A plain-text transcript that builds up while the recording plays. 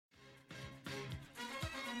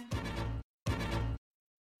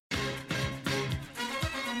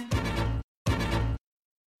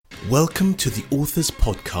Welcome to the Authors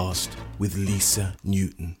Podcast with Lisa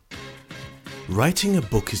Newton. Writing a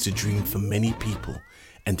book is a dream for many people,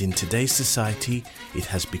 and in today's society, it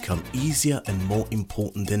has become easier and more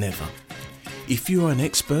important than ever. If you are an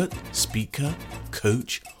expert, speaker,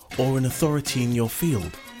 coach, or an authority in your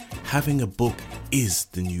field, having a book is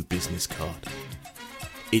the new business card.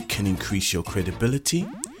 It can increase your credibility,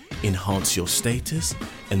 enhance your status,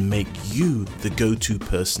 and make you the go-to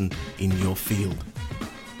person in your field,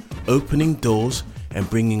 opening doors and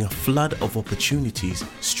bringing a flood of opportunities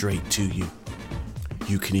straight to you.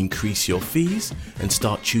 You can increase your fees and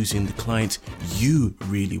start choosing the clients you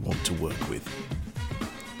really want to work with.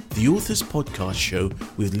 The Authors Podcast show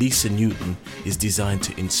with Lisa Newton is designed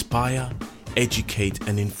to inspire, educate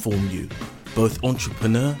and inform you, both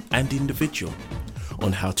entrepreneur and individual,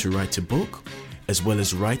 on how to write a book, as well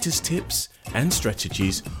as writer's tips and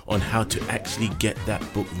strategies on how to actually get that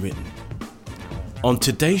book written. On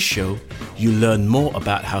today's show, you learn more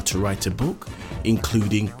about how to write a book,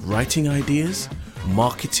 including writing ideas,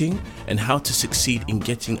 marketing, and how to succeed in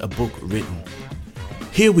getting a book written.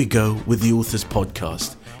 Here we go with the Authors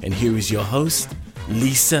Podcast, and here is your host,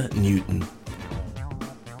 Lisa Newton.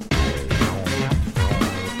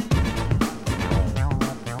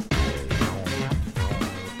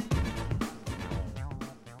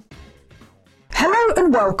 Hello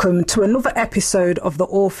and welcome to another episode of the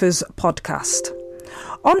Authors Podcast.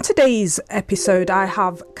 On today's episode, I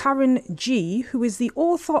have Karen G, who is the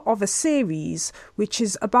author of a series which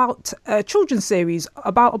is about a children's series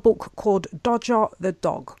about a book called Dodger the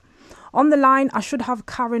Dog. On the line, I should have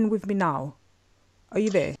Karen with me now. Are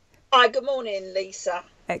you there? Hi, good morning, Lisa.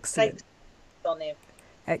 Excellent. Thanks, Donnie.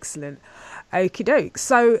 Excellent. Okie doke.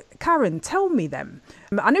 So, Karen, tell me then.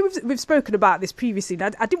 I know we've spoken about this previously.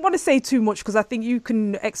 And I didn't want to say too much because I think you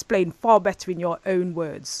can explain far better in your own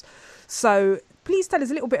words. So, please tell us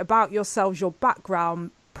a little bit about yourselves, your background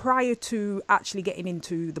prior to actually getting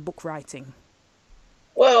into the book writing.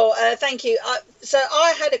 Well, thank you. So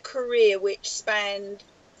I had a career which spanned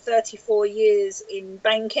 34 years in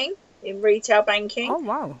banking, in retail banking. Oh,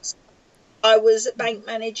 wow. I was a bank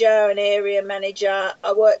manager, an area manager.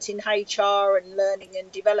 I worked in HR and learning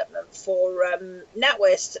and development for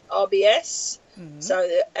NatWest RBS. Mm-hmm.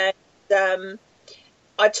 So,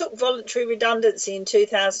 I took voluntary redundancy in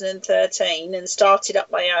 2013 and started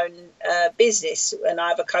up my own business, and I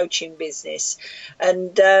have a coaching business.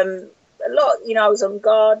 And a lot, I was on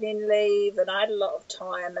gardening leave, and I had a lot of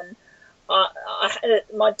time. And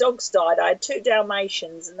my dogs died. I had 2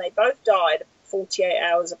 Dalmatians, and they both died 48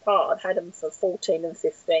 hours apart. I'd had them for 14 and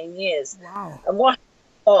 15 years. Wow! And what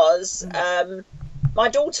was my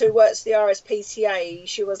daughter, who works for the RSPCA,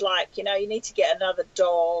 she was like, you need to get another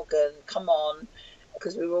dog, and come on.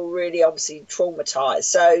 Because we were all really obviously traumatized.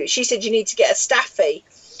 So she said, you need to get a Staffy.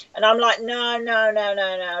 And I'm like, no, I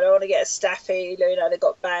don't want to get a Staffy. They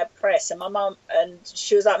got bad press. And my mum, and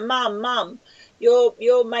she was like, Mum,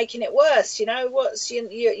 you're making it worse. You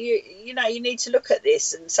need to look at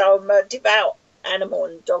this. And so I'm a devout animal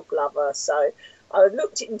and dog lover. So I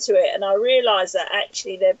looked into it and I realized that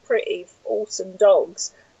actually they're pretty awesome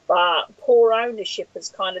dogs, but poor ownership has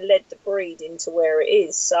kind of led the breed into where it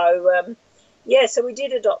is. So, so we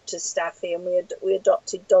did adopt a Staffy, and we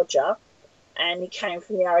adopted Dodger, and he came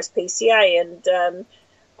from the RSPCA. And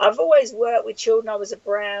I've always worked with children. I was a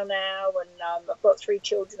brown owl, and I've got 3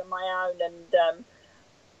 children of my own. And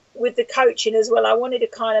with the coaching as well, I wanted to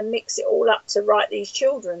kind of mix it all up to write these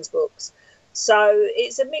children's books. So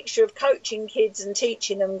it's a mixture of coaching kids and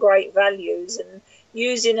teaching them great values, and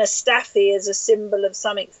using a Staffy as a symbol of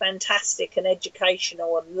something fantastic and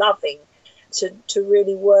educational and loving. To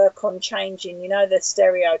really work on changing, the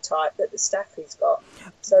stereotype that the Staffy's got.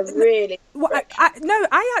 So really... Well,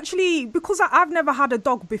 I actually, because I've never had a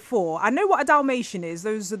dog before, I know what a Dalmatian is.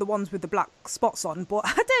 Those are the ones with the black spots on. But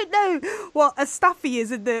I don't know what a Staffy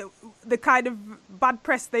is and the kind of bad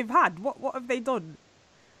press they've had. What have they done?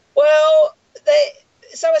 Well,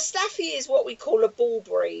 so a Staffy is what we call a bull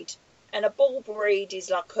breed. And a bull breed is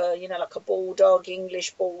like a bulldog,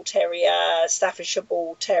 English bull terrier, Staffordshire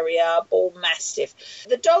bull terrier, bull mastiff.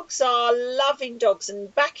 The dogs are loving dogs.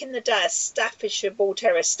 And back in the day, a Staffordshire bull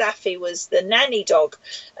terrier, Staffy, was the nanny dog.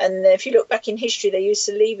 And if you look back in history, they used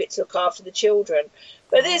to leave it to look after the children.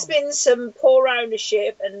 But there's been some poor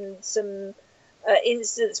ownership and some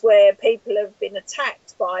incidents where people have been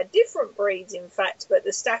attacked by different breeds, in fact. But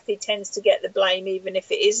the Staffy tends to get the blame, even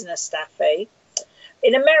if it isn't a Staffy.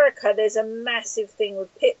 In America, there's a massive thing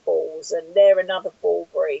with pit bulls, and they're another bull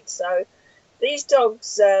breed. So these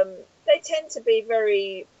dogs, they tend to be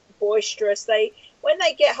very boisterous. When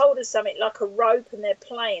they get hold of something like a rope and they're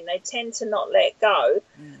playing, they tend to not let go.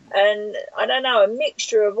 And I don't know, a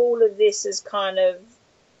mixture of all of this has kind of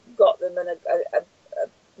got them a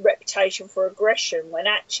reputation for aggression, when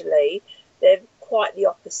actually they're quite the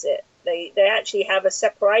opposite. They actually have a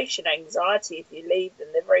separation anxiety if you leave them.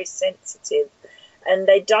 They're very sensitive, and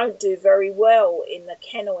they don't do very well in the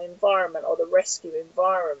kennel environment or the rescue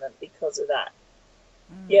environment because of that.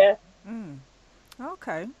 Yeah.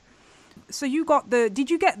 Okay. So did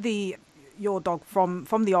you get your dog from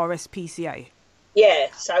the RSPCA? Yeah,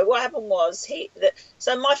 so what happened was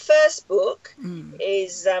so my first book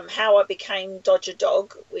is How I Became Dodger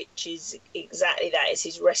Dog, which is exactly that. It's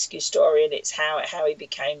his rescue story, and it's how he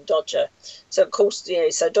became Dodger. So of course,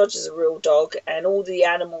 so Dodger's a real dog, and all the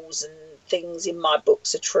animals and things in my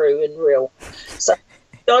books are true and real. So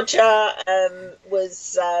Dodger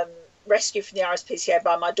was rescued from the RSPCA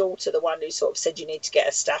by my daughter, the one who sort of said you need to get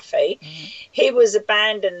a staffy. He was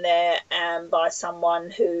abandoned there by someone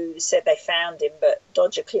who said they found him, but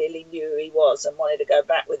Dodger clearly knew who he was and wanted to go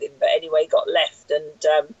back with him. But anyway, he got left, and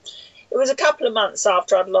it was a couple of months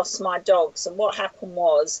after I'd lost my dogs. And what happened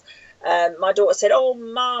was my daughter said, "Oh,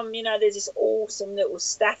 Mum, there's this awesome little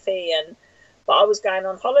staffy," but I was going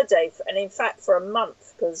on holiday, and in fact for a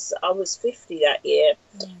month, because I was 50 that year.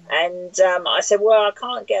 And I said, "Well, I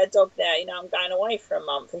can't get a dog now, I'm going away for a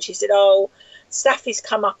month." And she said, "Oh, staffies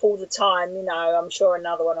come up all the time, I'm sure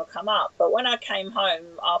another one will come up." But when I came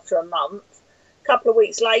home after a month, a couple of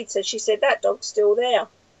weeks later, she said, "That dog's still there."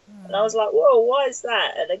 And I was like, "Whoa, why is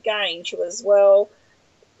that?" And again, she was, "Well,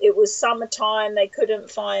 it was summertime. They couldn't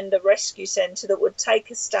find a rescue centre that would take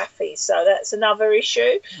a staffy. So that's another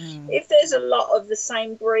issue. If there's a lot of the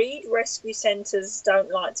same breed, rescue centres don't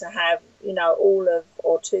like to have, all of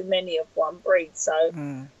or too many of one breed." So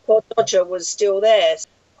poor Dodger was still there.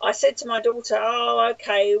 I said to my daughter, "Oh,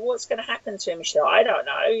 okay, what's going to happen to him?" She said, "I don't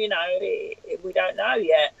know. We don't know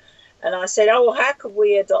yet." And I said, "Oh, how could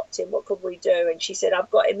we adopt him? What could we do?" And she said, "I've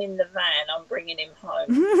got him in the van. I'm bringing him home."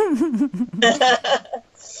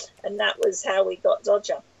 And that was how we got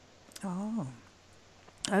Dodger. Oh,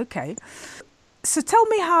 okay. So tell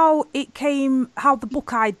me how the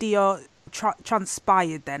book idea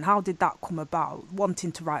transpired then. How did that come about,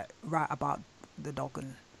 wanting to write about the dog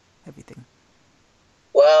and everything?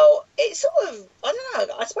 Well, it sort of, I don't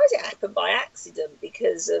know, I suppose it happened by accident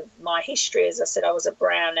because of my history. As I said, I was a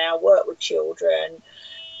Brown now, worked with children.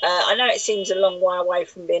 I know it seems a long way away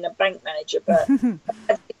from being a bank manager, but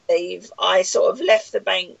I sort of left the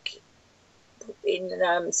bank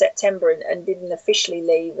in September and didn't officially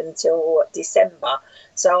leave until December.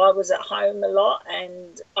 So I was at home a lot,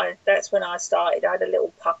 and that's when I started. I had a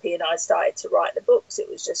little puppy, and I started to write the books. It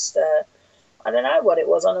was just, I don't know what it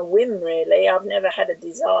was, on a whim, really. I've never had a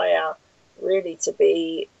desire, really, to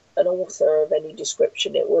be an author of any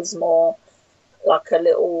description. It was more like a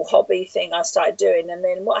little hobby thing I started doing. And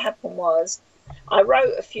then what happened was I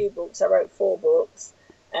wrote a few books. I wrote 4 books.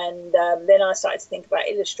 And then I started to think about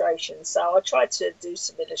illustrations. So I tried to do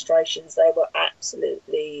some illustrations. They were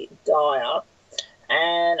absolutely dire.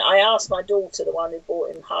 And I asked my daughter, the one who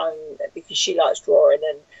brought him home, because she likes drawing,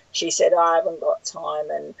 and she said, "I haven't got time."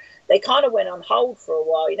 And they kind of went on hold for a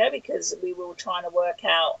while, because we were trying to work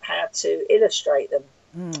out how to illustrate them.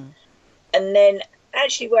 And then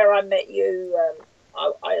actually where I met you,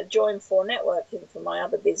 I joined 4 Networking for my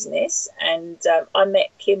other business, and I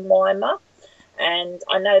met Kim Weimer. And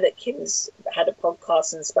I know that Kim's had a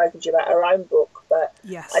podcast and spoken to you about her own book, but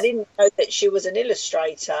yes. I didn't know that she was an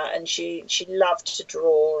illustrator, and she loved to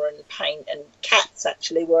draw and paint, and cats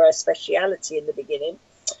actually were her speciality in the beginning.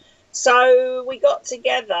 So we got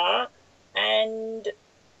together, and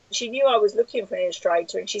she knew I was looking for an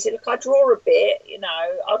illustrator, and she said, "Look, I draw a bit,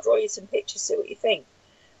 I'll draw you some pictures, see what you think."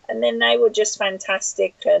 And then they were just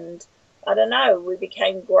fantastic, and I don't know, we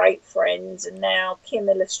became great friends, and now Kim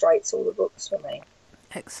illustrates all the books for me.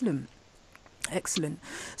 Excellent.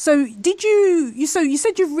 So you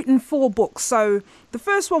said you've written 4 books. So the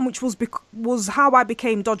first one, which was How I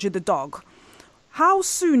Became Dodger the Dog. How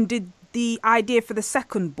soon did the idea for the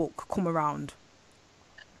second book come around?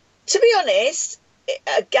 To be honest,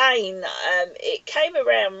 it came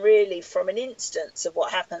around really from an instance of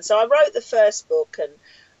what happened. So I wrote the first book, and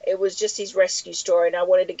it was just his rescue story, and I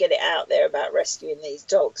wanted to get it out there about rescuing these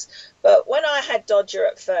dogs. But when I had Dodger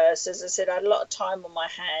at first, as I said, I had a lot of time on my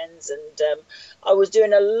hands, and I was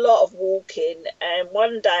doing a lot of walking. And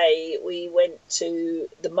one day we went to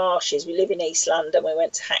the marshes. We live in East London. We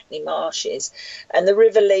went to Hackney Marshes, and the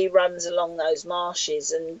River Lee runs along those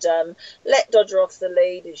marshes, and let Dodger off the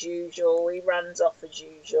lead as usual. He runs off as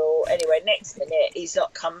usual. Anyway, next minute, he's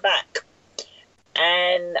not come back.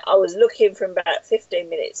 And I was looking for him about 15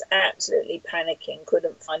 minutes, absolutely panicking,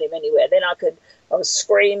 couldn't find him anywhere. Then I was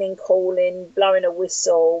screaming, calling, blowing a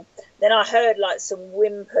whistle. Then I heard like some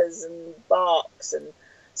whimpers and barks, and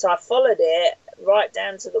so I followed it right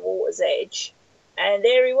down to the water's edge, and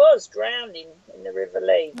there he was, drowning in the River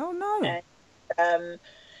Lee. Oh no! And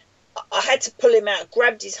I had to pull him out,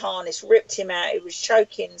 grabbed his harness, ripped him out. He was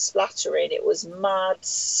choking, spluttering. It was mud,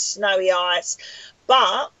 snowy ice,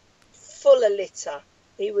 but full of litter.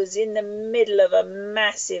 He was in the middle of a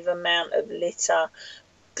massive amount of litter,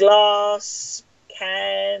 glass,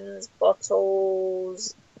 cans,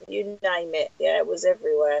 bottles, you name it. Yeah, it was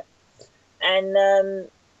everywhere. And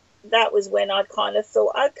that was when I kind of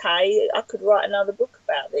thought, okay, I could write another book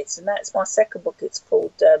about this. And that's my second book. It's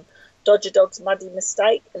called Dodger Dog's Muddy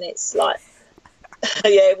Mistake. And it's like,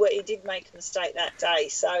 yeah, well, he did make a mistake that day.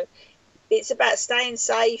 So it's about staying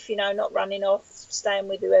safe, you know, not running off, staying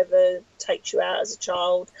with whoever takes you out as a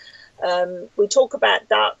child. We talk about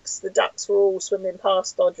ducks. The ducks were all swimming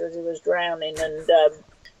past Dodger as he was drowning. And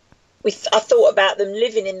I thought about them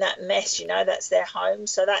living in that mess, you know, that's their home.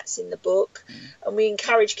 So that's in the book. And we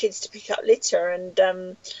encourage kids to pick up litter. And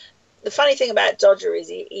the funny thing about Dodger is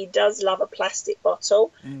he does love a plastic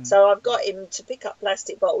bottle. So I've got him to pick up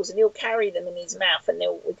plastic bottles, and he'll carry them in his mouth, and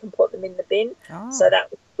we can put them in the bin. So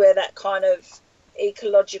that's where that kind of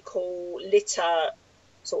ecological litter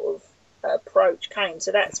sort of approach came.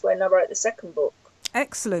 So that's when I wrote the second book.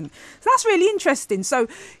 Excellent. So that's really interesting. So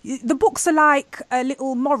the books are like a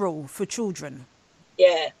little moral for children.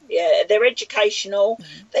 Yeah, they're educational.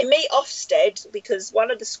 They meet Ofsted because one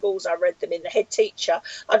of the schools I read them in, the head teacher,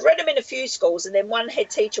 I'd read them in a few schools, and then one head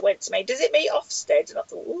teacher went to me, does it meet Ofsted? And I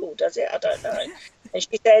thought, oh, does it? I don't know. And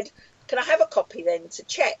she said, can I have a copy then to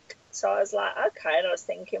check? So I was like, okay. And I was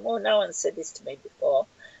thinking, well, no one said this to me before.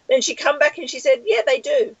 Then she come back and she said, yeah, they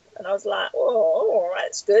do. And I was like, oh, all right,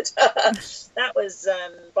 that's good. That was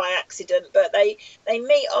by accident. But they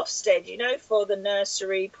meet Ofsted, you know, for the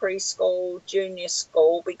nursery, preschool, junior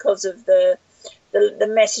school, because of the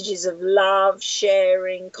messages of love,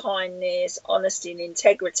 sharing, kindness, honesty and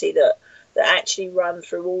integrity that actually run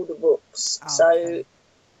through all the books. Okay. So,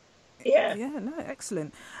 yeah. Yeah, no,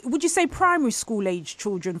 excellent. Would you say primary school age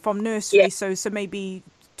children from nursery? Yeah. So maybe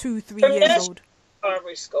 2-3 From years nursery, old?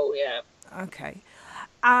 primary school, yeah. Okay.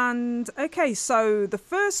 And okay, so the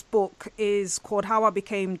first book is called How I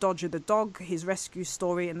Became Dodger the Dog, His Rescue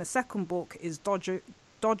Story, and the second book is Dodger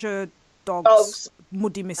Dog's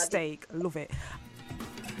Muddy Mistake. I love it.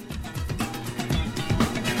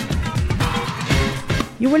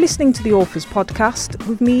 You are listening to the Authors Podcast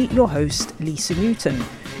with me, your host, Lisa Newton.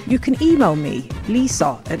 You can email me,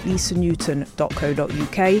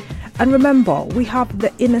 lisa@lisanewton.co.uk. And remember, we have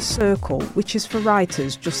the Inner Circle, which is for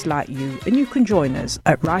writers just like you, and you can join us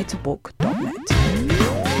at writeabook.net.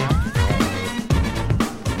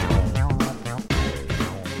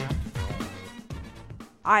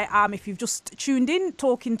 I am, if you've just tuned in,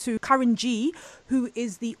 talking to Karen G, who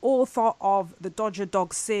is the author of the Dodger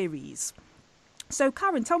Dog series. So,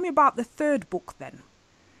 Karen, tell me about the third book then.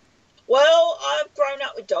 Well, I've grown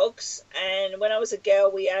up with dogs, and when I was a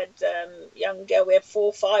girl, we had young girl. We had 4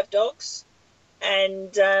 or 5 dogs,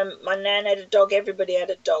 and my nan had a dog. Everybody had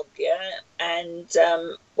a dog, yeah. And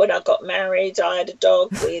when I got married, I had a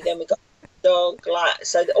dog. Then we got a dog,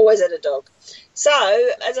 so always had a dog. So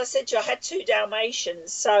as I said to you, I had 2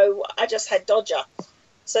 Dalmatians, so I just had Dodger.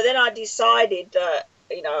 So then I decided that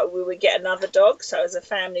we would get another dog. So as a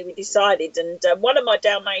family, we decided, and one of my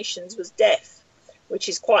Dalmatians was deaf, which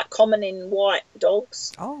is quite common in white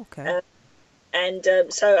dogs. Oh, okay.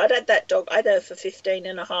 So I'd had that dog. I had her for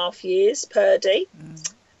 15.5 years, Purdy.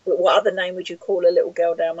 What other name would you call a little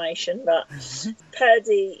girl Dalmatian? But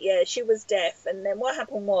Purdy, yeah, she was deaf. And then what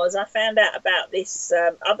happened was I found out about this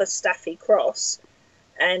other Staffy cross,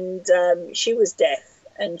 and she was deaf.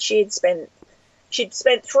 And she'd spent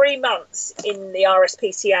 3 months in the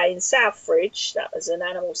RSPCA in Southbridge. That was an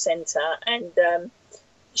animal centre. And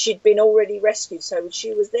she'd been already rescued, so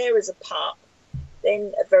she was there as a pup,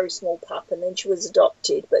 then a very small pup, and then she was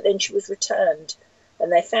adopted, but then she was returned,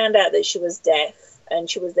 and they found out that she was deaf, and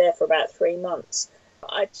she was there for about 3 months.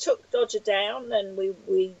 I took Dodger down, and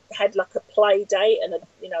we had like a play date and a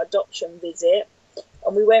adoption visit,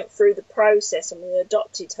 and we went through the process, and we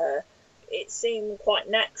adopted her. It seemed quite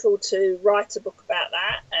natural to write a book about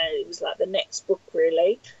that, and it was like the next book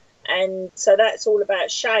really. And so that's all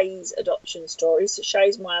about Shay's adoption story. So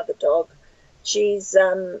Shay's my other dog. She's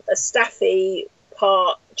a Staffy,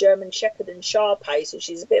 part German Shepherd and Shar-Pei, so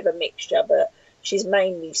she's a bit of a mixture, but she's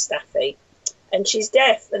mainly Staffy. And she's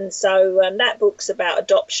deaf, and so that book's about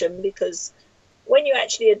adoption because when you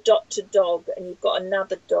actually adopt a dog and you've got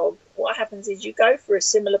another dog, what happens is you go through a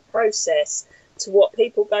similar process to what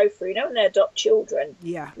people go through. You know, when they adopt children,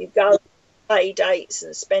 you go play dates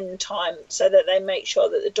and spend time so that they make sure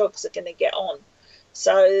that the dogs are going to get on.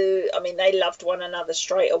 So, I mean, they loved one another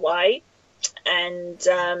straight away, and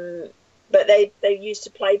but they used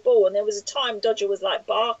to play ball. And there was a time Dodger was like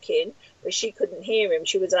barking, but she couldn't hear him.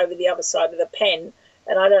 She was over the other side of the pen,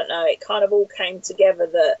 and I don't know, it kind of all came together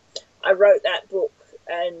that I wrote that book,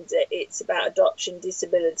 and it's about adoption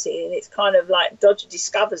disability, and it's kind of like Dodger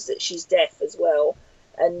discovers that she's deaf as well,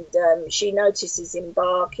 and she notices him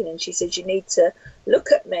barking, and she says, you need to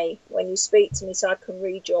look at me when you speak to me so I can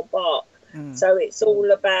read your bark. So it's all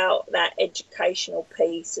about that educational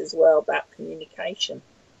piece as well, about communication,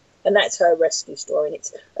 and that's her rescue story, and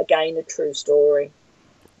it's again a true story.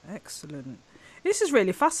 Excellent. This is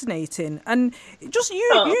really fascinating, and just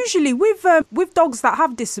usually with dogs that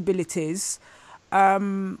have disabilities,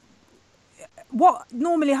 what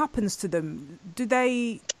normally happens to them? Do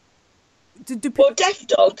they? Well, deaf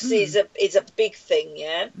dogs is a big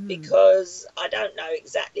thing, because I don't know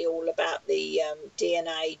exactly all about the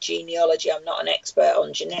DNA genealogy. I'm not an expert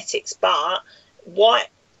on genetics, but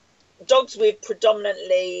dogs with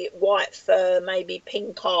predominantly white fur, maybe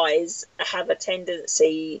pink eyes, have a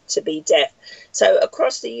tendency to be deaf. So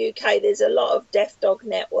across the UK, there's a lot of deaf dog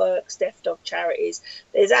networks, deaf dog charities.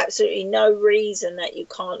 There's absolutely no reason that you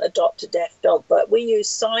can't adopt a deaf dog, but we use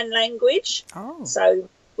sign language. So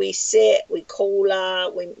we sit, we call her,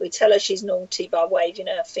 we tell her she's naughty by waving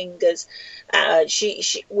her fingers.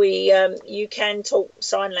 You can talk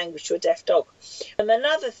sign language to a deaf dog. And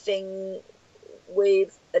another thing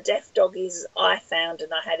with a deaf dog is, I found,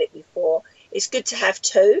 and I had it before, it's good to have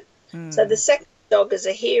two. So the second dog, as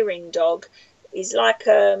a hearing dog, is like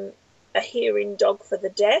a hearing dog for the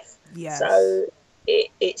deaf. So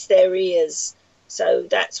it's their ears. So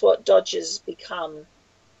that's what Dodger's become.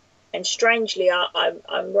 And strangely,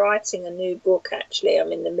 I'm writing a new book, actually.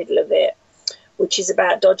 I'm in the middle of it, which is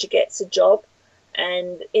about Dodger gets a job.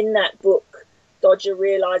 And in that book, Dodger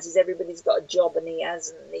realises everybody's got a job and he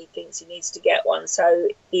hasn't, and he thinks he needs to get one. So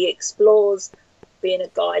he explores being a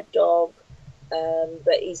guide dog,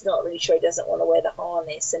 but he's not really sure, he doesn't want to wear the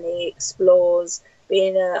harness. And he explores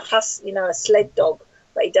being a sled dog,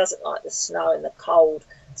 but he doesn't like the snow and the cold.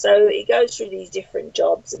 So he goes through these different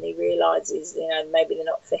jobs and he realises, maybe they're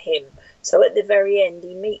not for him. So at the very end,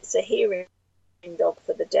 he meets a hearing dog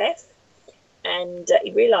for the deaf, and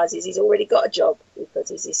he realises he's already got a job because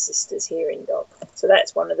he's his sister's hearing dog. So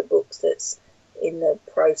that's one of the books that's in the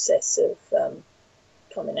process of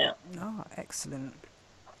coming out. Oh, excellent.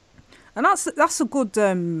 And that's a good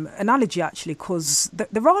analogy, actually, because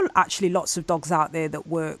there are actually lots of dogs out there that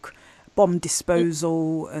work bomb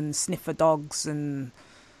disposal and sniffer dogs, and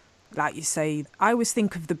like you say, I always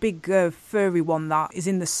think of the big furry one that is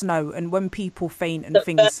in the snow, and when people faint and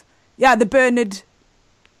things. The Bernard.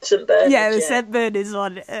 St. Bernard. The St. Bernard's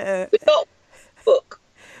one. We've got a book.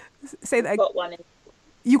 Say that. Got one in.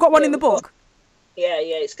 You got one in the book? Yeah,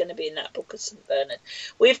 it's going to be in that book of St. Bernard.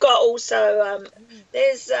 We've got also,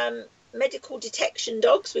 there's medical detection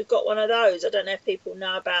dogs. We've got one of those. I don't know if people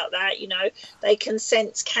know about that. They can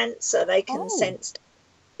sense cancer. They can sense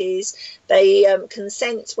disease. They can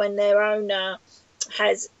sense when their owner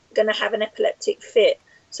going to have an epileptic fit.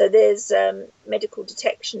 So there's medical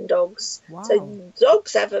detection dogs. Wow. So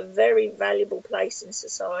dogs have a very valuable place in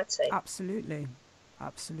society. Absolutely.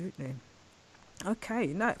 Okay,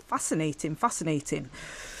 no, fascinating.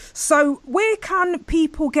 So where can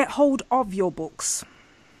people get hold of your books?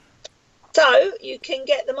 So you can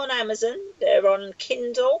get them on Amazon. They're on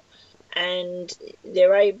Kindle, and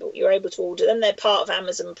you're able to order them. They're part of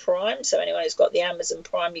Amazon Prime. So anyone who's got the Amazon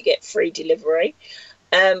Prime, you get free delivery.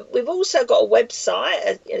 We've also got a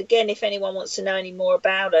website. Again, if anyone wants to know any more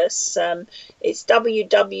about us, it's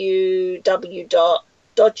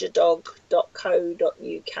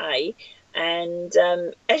www.dodgerdog.co.uk. And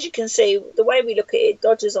as you can see, the way we look at it,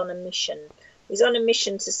 Dodger's on a mission. He's on a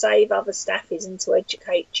mission to save other staffies and to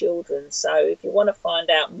educate children. So if you want to find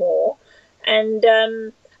out more, and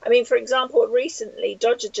for example, recently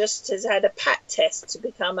Dodger just has had a PAT test to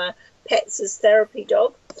become a Pets as Therapy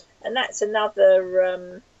dog. And that's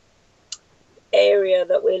another area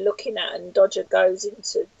that we're looking at. And Dodger goes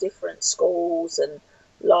into different schools and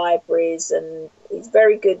libraries, and he's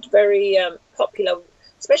very good, very popular,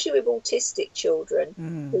 especially with autistic children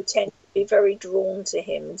who tend to be very drawn to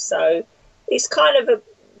him. So he's kind of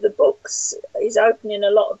the books is opening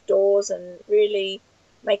a lot of doors and really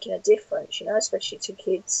making a difference, especially to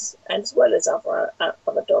kids and as well as other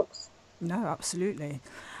dogs. No, absolutely.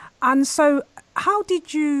 And so how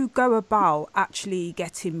did you go about actually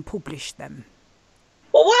getting published then?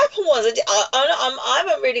 Well, what happened was I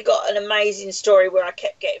haven't really got an amazing story where I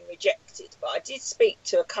kept getting rejected, but I did speak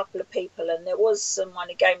to a couple of people, and there was someone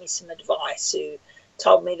who gave me some advice who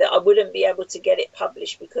told me that I wouldn't be able to get it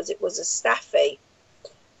published because it was a staffy,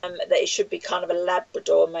 that it should be kind of a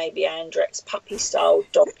Labrador, maybe Andrex puppy-style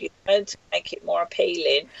dog, to make it more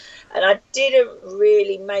appealing. And I didn't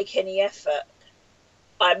really make any effort.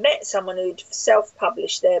 I met someone who'd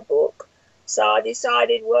self-published their book, so I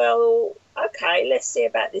decided, well, okay, let's see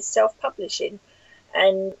about this self-publishing.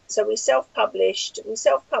 And so we self-published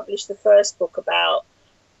the first book about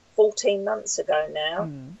 14 months ago now.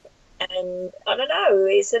 And I don't know,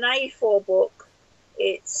 it's an A4 book.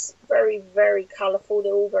 It's very, very colourful.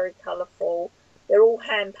 They're all very colourful. They're all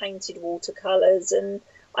hand-painted watercolours, and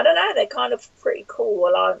I don't know, they're kind of pretty cool.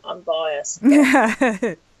 Well, I'm biased.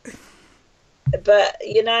 But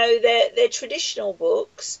you know, they're traditional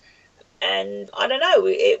books, and I don't know,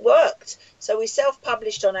 it worked. So we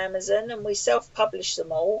self-published on Amazon, and we self-published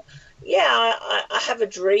them all. Yeah, I have a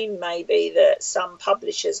dream maybe that some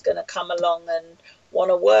publisher's going to come along and want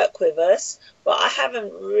to work with us, but I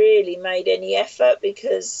haven't really made any effort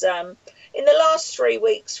because in the last 3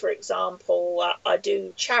 weeks, for example, I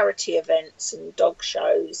do charity events and dog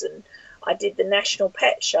shows, and I did the National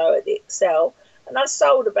Pet Show at the Excel, and I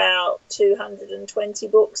sold about 220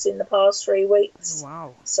 books in the past 3 weeks.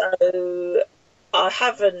 Wow. So I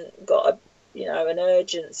haven't got an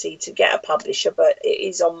urgency to get a publisher, but it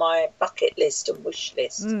is on my bucket list and wish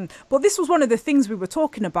list. Well, this was one of the things we were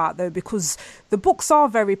talking about, though, because the books are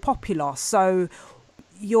very popular, so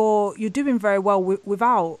you're doing very well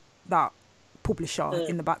without that publisher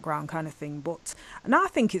in the background kind of thing. And I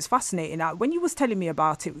think it's fascinating. When you was telling me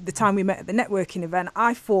about it, the time we met at the networking event,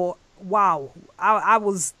 I thought, wow, I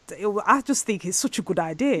just think it's such a good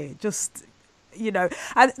idea.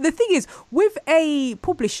 And the thing is, with a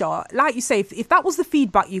publisher, like you say, if that was the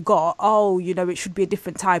feedback you got, it should be a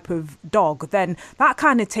different type of dog, then that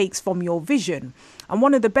kind of takes from your vision. And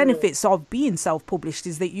one of the benefits of being self-published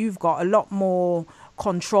is that you've got a lot more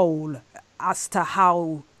control as to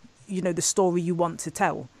how, the story you want to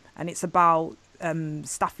tell. And it's about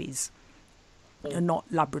staffies and not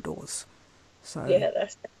Labradors. So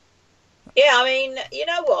yeah, I mean, you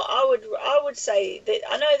know what? I would say that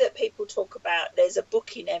I know that people talk about there's a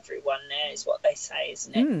book in everyone now, is what they say,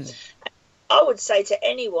 isn't it? I would say to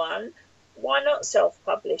anyone, why not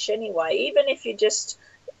self-publish anyway? Even if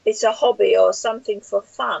it's a hobby or something for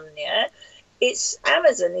fun, yeah?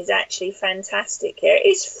 Amazon is actually fantastic here.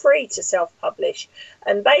 It's free to self-publish.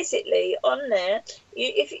 And basically on there,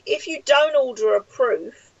 if you don't order a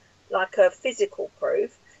proof, like a physical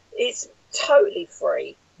proof, it's totally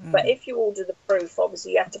free. But if you order the proof,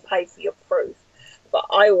 obviously you have to pay for your proof. But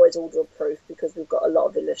I always order a proof because we've got a lot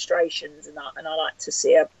of illustrations, and I like to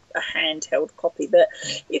see a handheld copy. But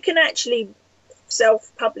you can actually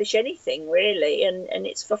self-publish anything, really, and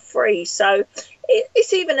it's for free. So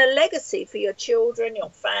it's even a legacy for your children, your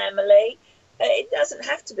family. It doesn't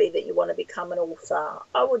have to be that you want to become an author.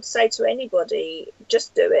 I would say to anybody,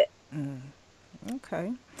 just do it.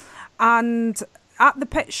 Okay. And at the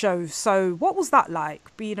pet show, so what was that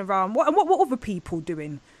like, being around? What other people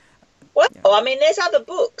doing? Well, I mean, there's other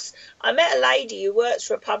books. I met a lady who works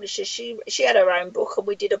for a publisher. She had her own book, and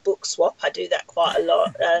we did a book swap. I do that quite a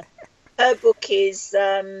lot. Her book is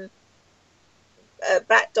Bat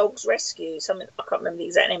Dogs Rescue. Something, I can't remember the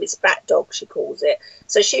exact name. It's Bat Dog, she calls it.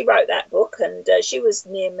 So she wrote that book, and she was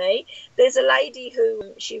near me. There's a lady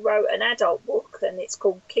who she wrote an adult book, and it's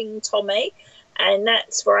called King Tommy. And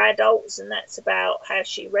that's for adults, and that's about how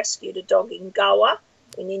she rescued a dog in Goa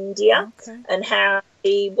in India, and how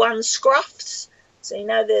he won scruffs. So,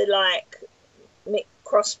 they're like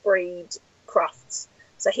crossbreed crufts.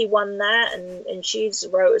 So he won that, and she's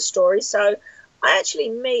wrote a story. So I actually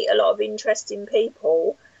meet a lot of interesting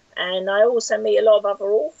people, and I also meet a lot of other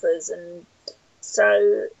authors. And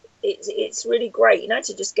so it's really great,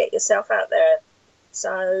 to just get yourself out there.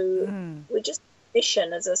 So we just...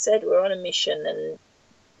 mission, as I said, we're on a mission, and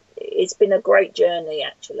it's been a great journey,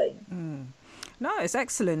 actually. No, it's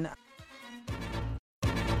excellent.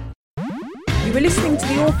 You were listening to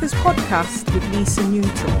the Authors Podcast with Lisa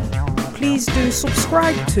Newton. Please do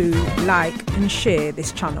subscribe to, like and share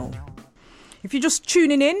this channel. If you're just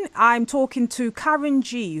tuning in, I'm talking to Karen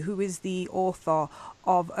G, who is the author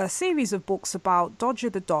of a series of books about Dodger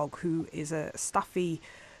the dog, who is a staffy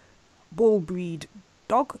bull breed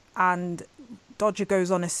dog, and Dodger goes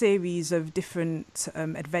on a series of different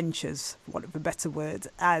adventures, for want of a better word,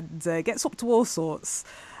 and gets up to all sorts.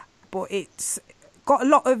 But it's got a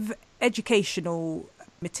lot of educational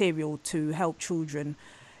material to help children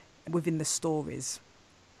within the stories.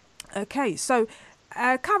 Okay, so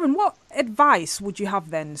Karen, what advice would you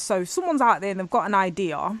have then? So if someone's out there and they've got an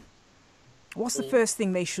idea, what's the first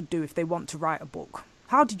thing they should do if they want to write a book?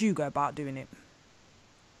 How did you go about doing it?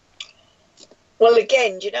 Well,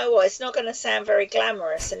 again, do you know what? It's not going to sound very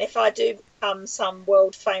glamorous. And if I do become some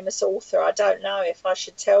world famous author, I don't know if I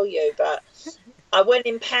should tell you, but I went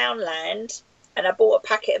in Poundland and I bought a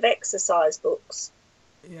packet of exercise books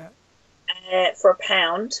for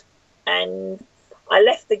 £1. And I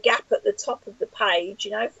left the gap at the top of the page,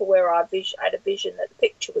 for where I had a vision that the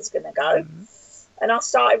picture was going to go. And I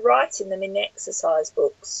started writing them in the exercise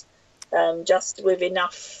books, just with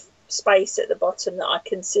enough space at the bottom that I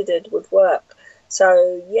considered would work.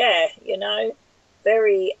 So,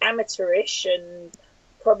 very amateurish, and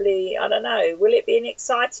probably, I don't know, will it be an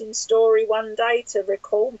exciting story one day to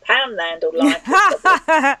recall? Poundland will like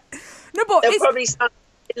it. No, but they'll probably start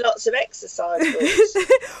lots of exercise books.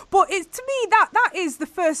 But to me, that is the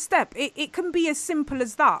first step. It can be as simple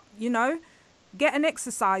as that, Get an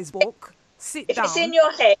exercise book, sit down. If it's in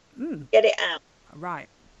your head, get it out. Right,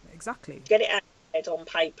 exactly. Get it out on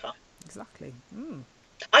paper. Exactly.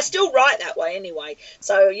 I still write that way anyway.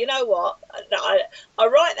 So you know what? I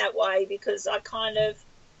write that way because I kind of,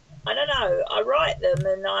 I don't know, I write them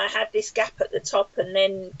and I have this gap at the top, and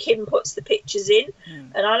then Kim puts the pictures in,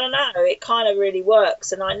 and I don't know, it kind of really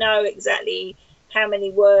works, and I know exactly how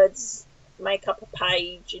many words make up a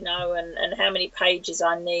page, and how many pages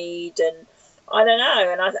I need, and I don't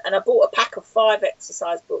know, and I bought a pack of 5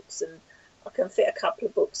 exercise books, and I can fit a couple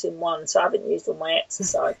of books in one, so I haven't used all my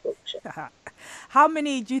exercise books yet. How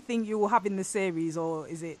many do you think you will have in the series, or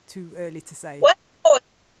is it too early to say? Well, it's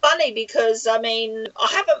funny because, I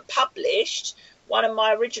haven't published one of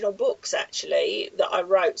my original books, actually, that I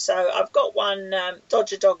wrote. So I've got one,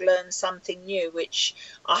 Dodger Dog Learns Something New, which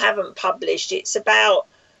I haven't published. It's about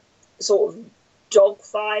sort of dog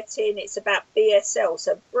fighting. It's about BSL,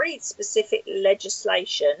 so breed-specific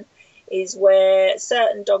legislation is where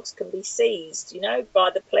certain dogs can be seized,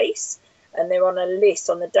 by the police, and they're on a list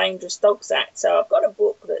on the Dangerous Dogs Act. So I've got a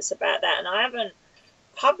book that's about that, and I haven't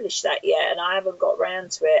published that yet, and I haven't got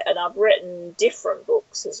round to it, and I've written different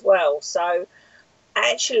books as well. So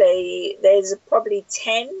actually there's probably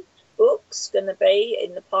 10 books going to be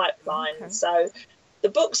in the pipeline. Okay. So the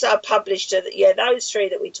books that I published are, those 3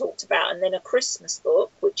 that we talked about, and then a Christmas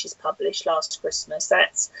book, which is published last Christmas.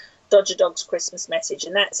 That's Dodger Dog's Christmas Message,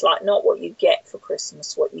 and that's like not what you get for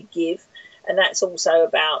Christmas, what you give. And that's also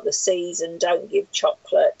about the season. Don't give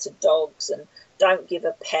chocolate to dogs, and don't give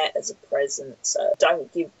a pet as a present. So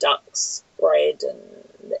don't give ducks bread, and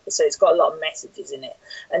so it's got a lot of messages in it.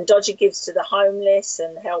 And Dodger gives to the homeless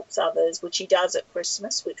and helps others, which he does at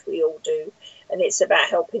Christmas, which we all do, and it's about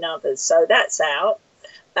helping others. So that's out.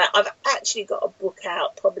 I've actually got a book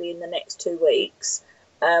out probably in the next 2 weeks,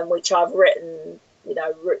 which I've written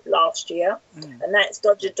last year, and that's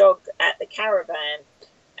Dodger Dog at the Caravan,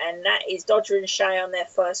 and that is Dodger and Shay on their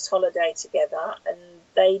first holiday together, and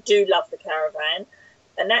they do love the Caravan,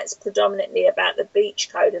 and that's predominantly about the beach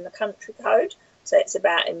code and the country code. So it's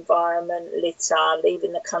about environment, litter,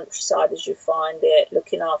 leaving the countryside as you find it,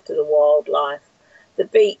 looking after the wildlife. The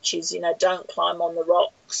beaches, don't climb on the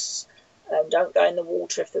rocks, don't go in the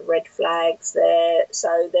water if the red flag's there.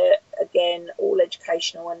 So they're, again, all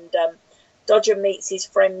educational. And Dodger meets his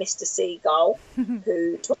friend Mr. Seagull,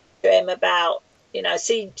 who talks to him about,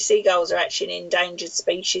 seagulls are actually an endangered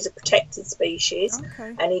species, a protected species.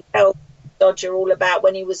 Okay. And he tells Dodger all about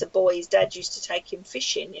when he was a boy, his dad used to take him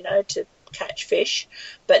fishing, to catch fish.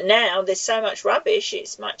 But now there's so much rubbish,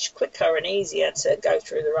 it's much quicker and easier to go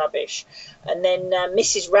through the rubbish. And then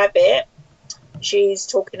Mrs. Rabbit, she's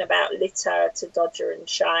talking about litter to Dodger and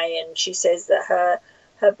Shay, and she says that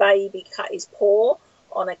her baby cut his paw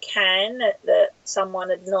on a can that someone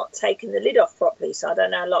had not taken the lid off properly. So I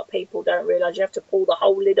don't know, a lot of people don't realise you have to pull the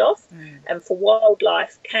whole lid off. And for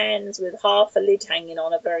wildlife, cans with half a lid hanging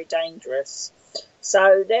on are very dangerous.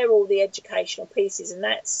 So they're all the educational pieces, and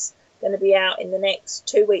that's going to be out in the next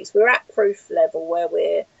 2 weeks. We're at proof level where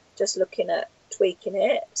we're just looking at tweaking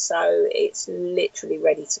it, so it's literally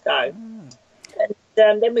ready to go.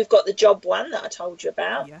 And then we've got the job one that I told you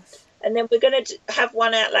about. Yes. And then we're going to have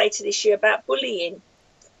one out later this year about bullying,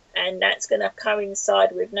 and that's going to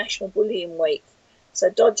coincide with National Bullying Week. So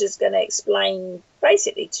Dodger's going to explain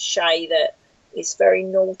basically to Shay that it's very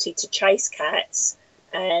naughty to chase cats,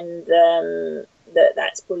 and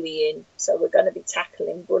that's bullying. So we're going to be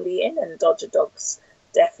tackling bullying, and Dodger Dog's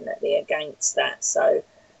definitely against that. So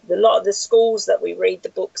a lot of the schools that we read the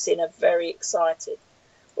books in are very excited.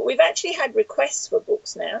 But we've actually had requests for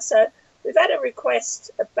books now. So we've had a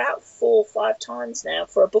request about 4 or 5 times now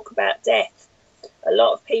for a book about death. A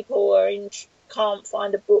lot of people can't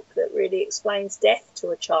find a book that really explains death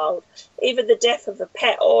to a child, either the death of a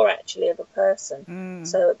pet or actually of a person.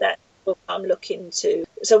 So that book I'm looking to.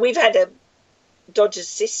 So we've had a Dodger's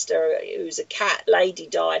sister, who's a cat lady,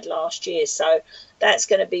 died last year, so that's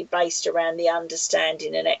going to be based around the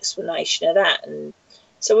understanding and explanation of that. And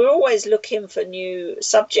so we're always looking for new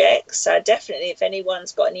subjects, so definitely if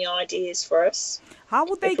anyone's got any ideas for us. How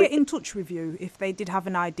would they get in touch with you if they did have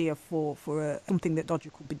an idea for something that Dodger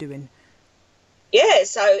could be doing? Yeah,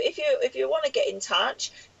 so if you want to get in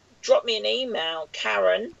touch, drop me an email,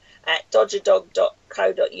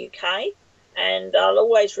 karen@dodgerdog.co.uk, and I'll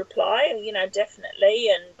always reply, definitely.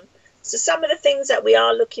 And so some of the things that we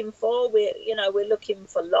are looking for, we're looking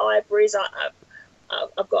for libraries.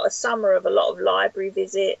 I've got a summer of a lot of library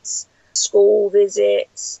visits, school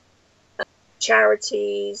visits,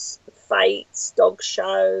 charities, fates, dog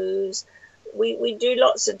shows. We do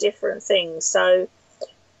lots of different things. So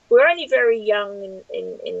we're only very young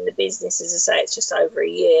in the business, as I say, it's just over a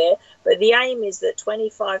year. But the aim is that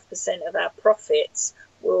 25% of our profits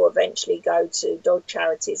will eventually go to dog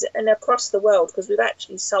charities and across the world, because we've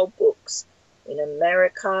actually sold books in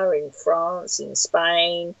America, in France, in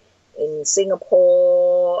Spain, in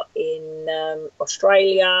Singapore, in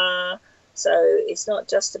Australia. So it's not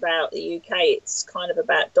just about the UK, it's kind of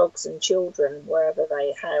about dogs and children wherever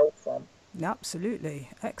they hail from. Absolutely.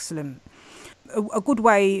 Excellent. A good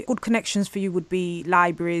connections for you would be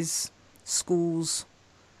libraries, schools,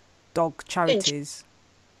 dog charities.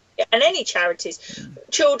 And any charities,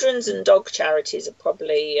 children's and dog charities are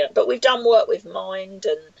probably, but we've done work with Mind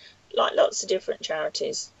and like lots of different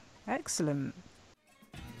charities. Excellent.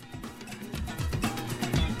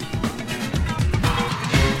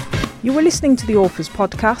 You were listening to the Authors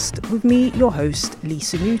Podcast with me, your host,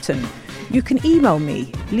 Lisa Newton. You can email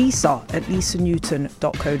me,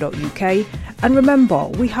 lisa@lisanewton.co.uk. And remember,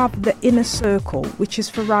 we have the Inner Circle, which is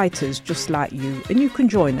for writers just like you, and you can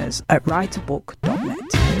join us at writerbook.net.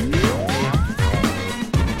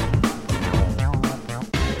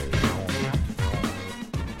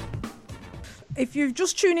 If you're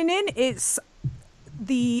just tuning in, it's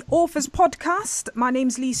the Authors Podcast. My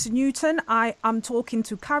name's Lisa Newton. I am talking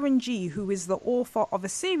to Karen G, who is the author of a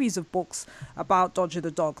series of books about Dodger the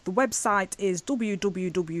dog. The website is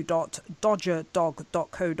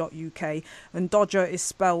www.dodgerdog.co.uk, and Dodger is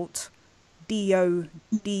spelt Dodger.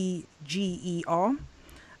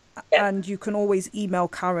 And you can always email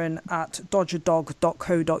Karen at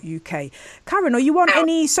dodgerdog.co.uk. Karen, are you on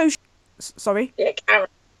any social... Sorry? Yeah,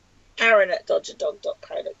 Karen at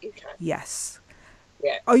dodgerdog.co.uk. Yes.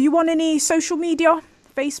 Yeah. Are you on any social media,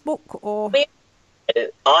 Facebook or?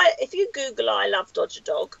 If you Google "I love Dodger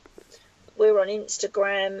Dog," we're on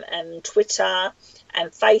Instagram and Twitter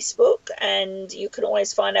and Facebook, and you can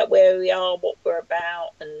always find out where we are, what we're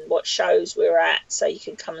about, and what shows we're at, so you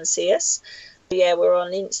can come and see us. Yeah, we're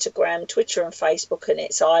on Instagram, Twitter, and Facebook, and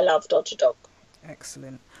it's "I love Dodger Dog."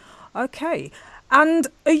 Excellent. Okay, and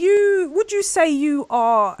would you say you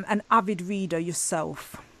are an avid reader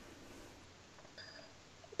yourself?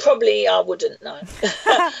 Probably I wouldn't know.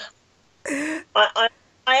 I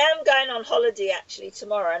am going on holiday actually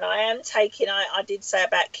tomorrow, and I am taking, I did say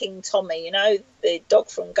about King Tommy, the dog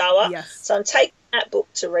from Goa. Yes. So I'm taking that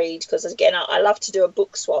book to read, because again, I love to do a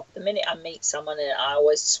book swap. The minute I meet someone, I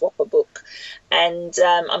always swap a book, and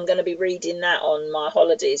I'm going to be reading that on my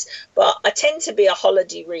holidays. But I tend to be a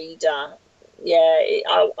holiday reader. Yeah,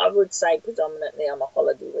 I would say predominantly I'm a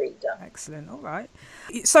holiday reader. Excellent. All right.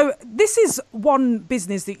 So this is one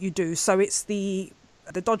business that you do. So it's the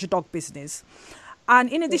Dodger Dog business.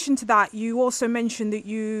 And in addition to that, you also mentioned that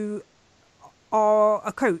you are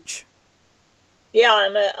a coach. Yeah,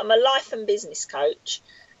 I'm a life and business coach.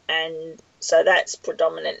 And so that's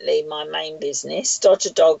predominantly my main business.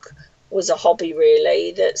 Dodger Dog was a hobby,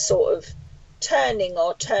 really, that sort of turned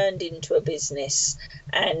into a business,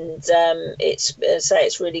 and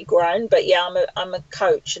it's really grown. But yeah, I'm a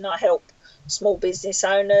coach, and I help small business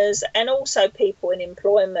owners and also people in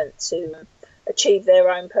employment to achieve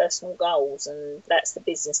their own personal goals, and that's the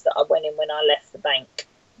business that I went in when I left the bank.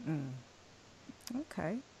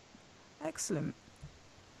 Okay, excellent.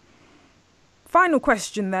 Final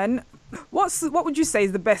question then: what would you say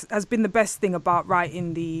has been the best thing about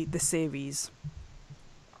writing the series?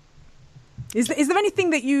 Is there anything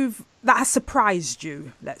that has surprised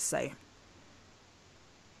you, let's say?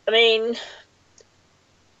 I mean,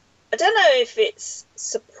 I don't know if it's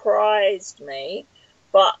surprised me,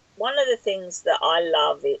 but one of the things that I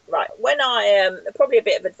love it, right, when I am, probably a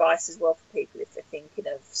bit of advice as well for people if they're thinking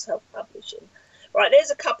of self-publishing, Right,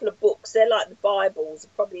 there's a couple of books. They're like the Bibles.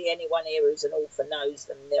 Probably anyone here who's an author knows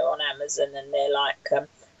them. They're on Amazon, and they're like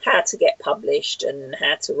how to get published and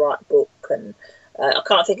how to write a book. And I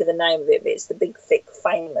can't think of the name of it, but it's the big, thick,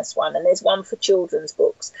 famous one. And there's one for children's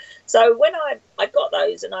books. So when I got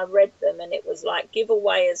those and I read them, and it was like, give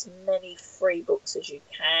away as many free books as you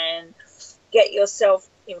can. Get yourself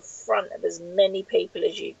in front of as many people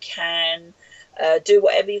as you can. Do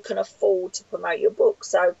whatever you can afford to promote your book.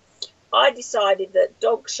 So I decided that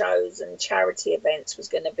dog shows and charity events was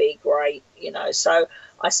going to be great, you know. So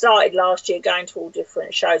I started last year going to all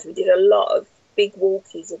different shows. We did a lot of big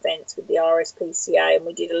walkies events with the RSPCA, and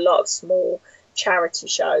we did a lot of small charity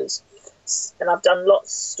shows. And I've done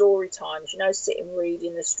lots of story times, you know, sitting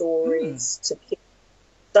reading the stories to kids.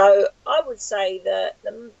 So I would say that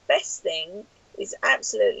the best thing is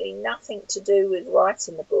absolutely nothing to do with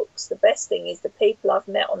writing the books. The best thing is the people I've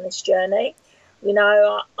met on this journey. You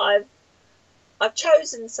know, I've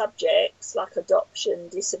chosen subjects like adoption,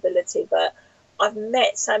 disability, but I've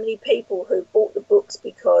met so many people who bought the books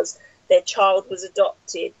because their child was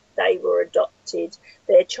adopted, they were adopted,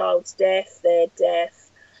 their child's deaf, they're deaf,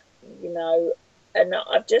 you know, and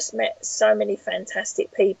I've just met so many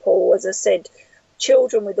fantastic people. As I said,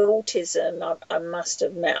 children with autism, I must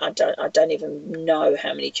have met, I don't even know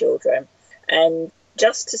how many children. And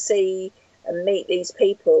just to see and meet these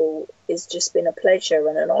people has just been a pleasure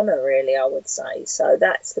and an honour, really, I would say. So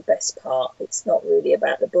that's the best part. It's not really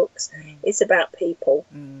about the books. It's about people.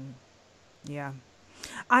 Yeah.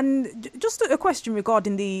 And just a question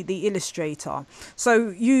regarding the illustrator. So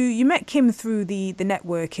you met Kim through the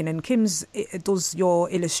networking, and Kim's does your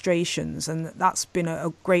illustrations, and that's been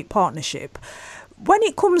a great partnership. When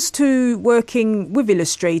it comes to working with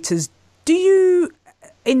illustrators, do you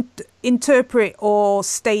interpret or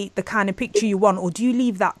state the kind of picture you want, or do you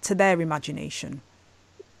leave that to their imagination?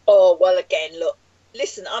 Oh, well, again, look,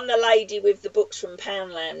 listen, I'm the lady with the books from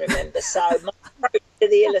Poundland, remember? So my approach to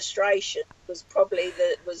the illustration was probably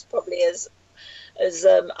as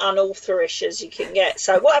unauthorish as you can get.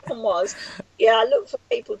 So what happened was, I looked for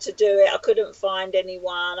people to do it. I couldn't find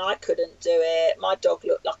anyone. I couldn't do it. My dog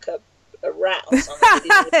looked like a rat or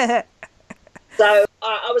something. So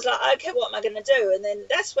I was like, okay, what am I going to do? And then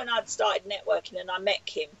that's when I'd started networking, and I met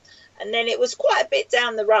Kim. And then it was quite a bit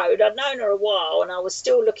down the road. I'd known her a while, and I was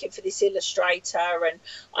still looking for this illustrator. And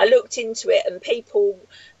I looked into it, and people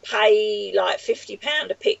pay like £50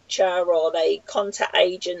 a picture, or they contact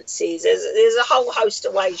agencies. There's a whole host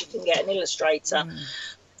of ways you can get an illustrator.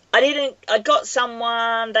 I got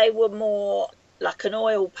someone, they were more like an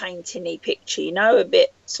oil painting-y picture, you know, a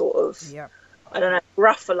bit sort of... Yeah. I don't know,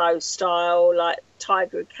 Ruffalo style, like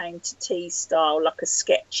Tiger Who Came to Tea style, like a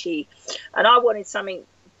sketchy. And I wanted something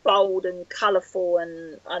bold and colourful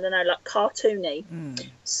and, I don't know, like cartoony.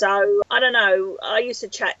 So, I don't know, I used to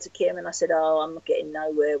chat to Kim and I said, I'm getting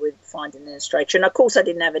nowhere with finding an illustrator. And, of course, I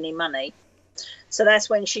didn't have any money. So that's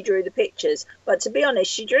when she drew the pictures. But to be honest,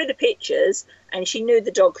 she drew the pictures and she knew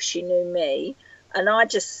the dog, she knew me. And I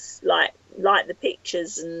just, liked the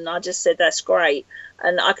pictures, and I just said, that's great.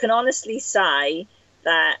 And I can honestly say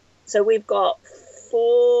that, so we've got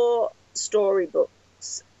 4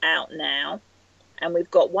 storybooks out now, and we've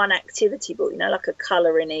got 1 activity book, you know, like a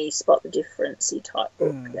colouring-y, spot the difference-y type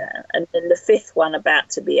book. Yeah. And then the 5th one about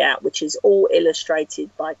to be out, which is all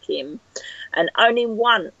illustrated by Kim. And only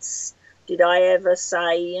once did I ever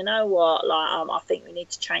say, you know what, I think we need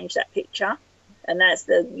to change that picture. And that's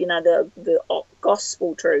the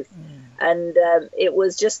gospel truth. And it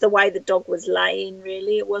was just the way the dog was laying,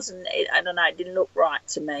 really. It wasn't, I don't know, it didn't look right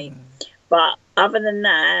to me. But other than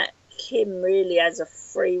that, Kim really has a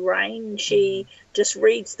free rein. She just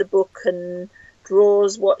reads the book and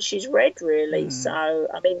draws what she's read, really. So,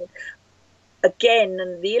 I mean, again,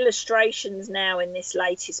 and the illustrations now in this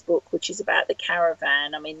latest book, which is about the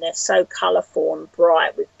caravan, I mean, they're so colourful and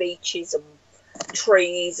bright with beaches and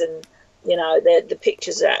trees, and you know, the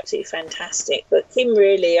pictures are absolutely fantastic. But Kim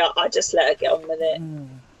really, I just let her get on with it.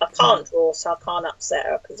 I can't draw, so I can't upset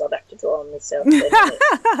her because I'd have to draw on myself.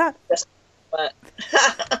 Just work.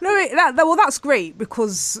 Well, that's great,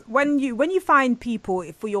 because when you find people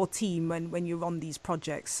for your team, when you're on these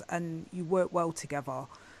projects and you work well together,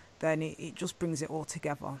 then it just brings it all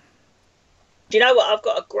together. Do you know what? I've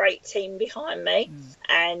got a great team behind me,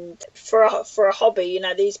 and for a hobby, you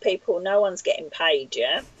know, these people, no one's getting paid,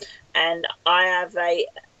 yeah. And I have a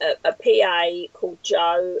PA called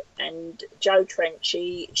Jo, and Jo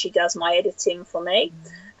Trenchy. She does my editing for me,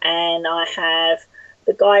 and I have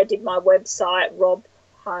the guy who did my website, Rob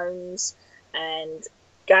Holmes, and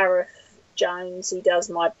Gareth Jones. He does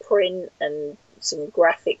my print and some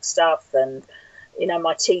graphic stuff, and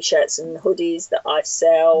my T-shirts and hoodies that I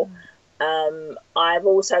sell. I've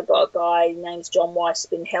also got a guy, his name's John Weiss,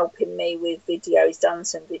 been helping me with video. He's done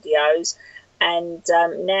some videos. And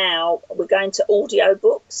now we're going to audio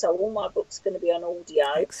books, so all my books are going to be on audio.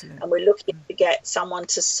 Excellent. And we're looking to get someone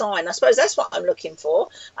to sign. I suppose that's what I'm looking for.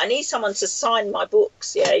 I need someone to sign my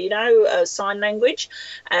books, sign language.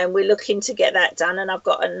 And we're looking to get that done. And I've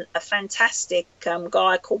got a fantastic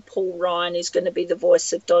guy called Paul Ryan who's going to be the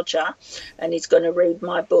voice of Dodger, and he's going to read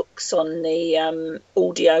my books on the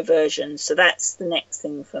audio version. So that's the next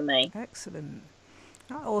thing for me. Excellent.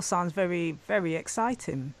 That all sounds very, very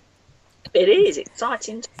exciting. It is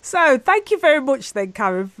exciting. So thank you very much then,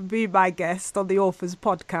 Karen, for being my guest on the Authors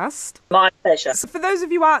Podcast. My pleasure. So for those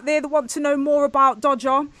of you out there that want to know more about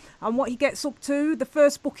Dodger and what he gets up to, the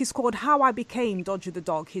first book is called How I Became Dodger the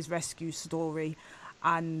Dog, His Rescue Story.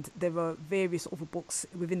 And there are various other books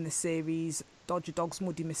within the series. Dodger Dog's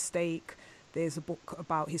Muddy Mistake. There's a book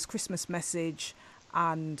about his Christmas message,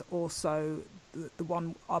 and also the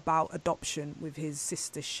one about adoption with his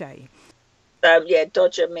sister Shay.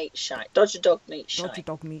 Dodger meets Shay. Dodger Dog meets Shay. Dodger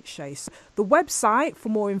Dog meets Shay. The website for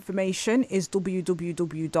more information is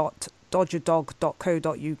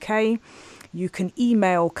www.dodgerdog.co.uk. You can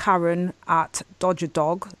email Karen at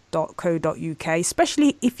dodgerdog.co.uk,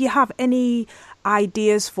 especially if you have any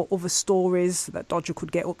ideas for other stories that Dodger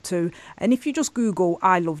could get up to. And if you just Google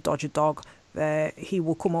I Love Dodger Dog, he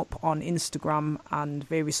will come up on Instagram and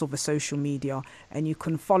various other social media, and you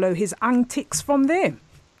can follow his antics from there.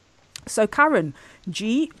 So Karen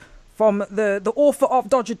G, from the author of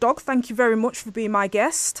Dodger Dog, thank you very much for being my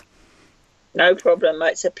guest. No problem.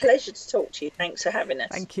 It's a pleasure to talk to you. Thanks for having us.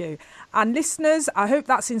 Thank you. And listeners, I hope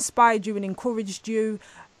that's inspired you and encouraged you.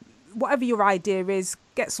 Whatever your idea is,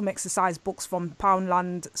 get some exercise books from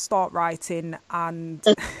Poundland, start writing, and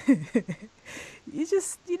you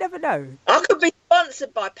never know. I could be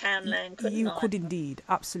sponsored by Poundland, couldn't you I? Could indeed,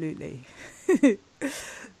 absolutely.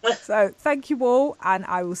 So thank you all, and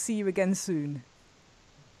I will see you again soon.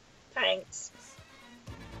 Thanks.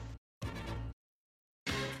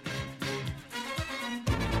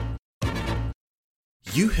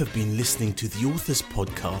 You have been listening to the Authors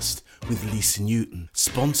Podcast with Lisa Newton,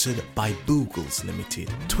 sponsored by Boogles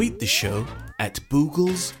Limited. Tweet the show at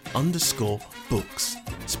Boogles_books,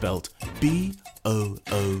 spelled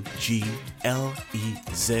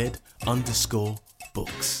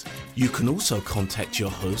BOOGLEZ_books. You can also contact your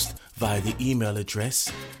host via the email address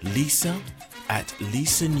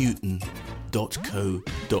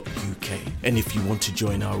lisa@lisanewton.co.uk. And if you want to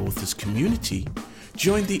join our authors community,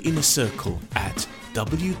 join the inner circle at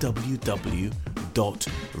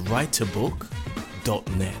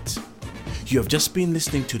www.writerbook.net. You have just been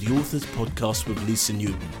listening to the Authors Podcast with Lisa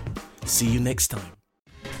Newton. See you next time.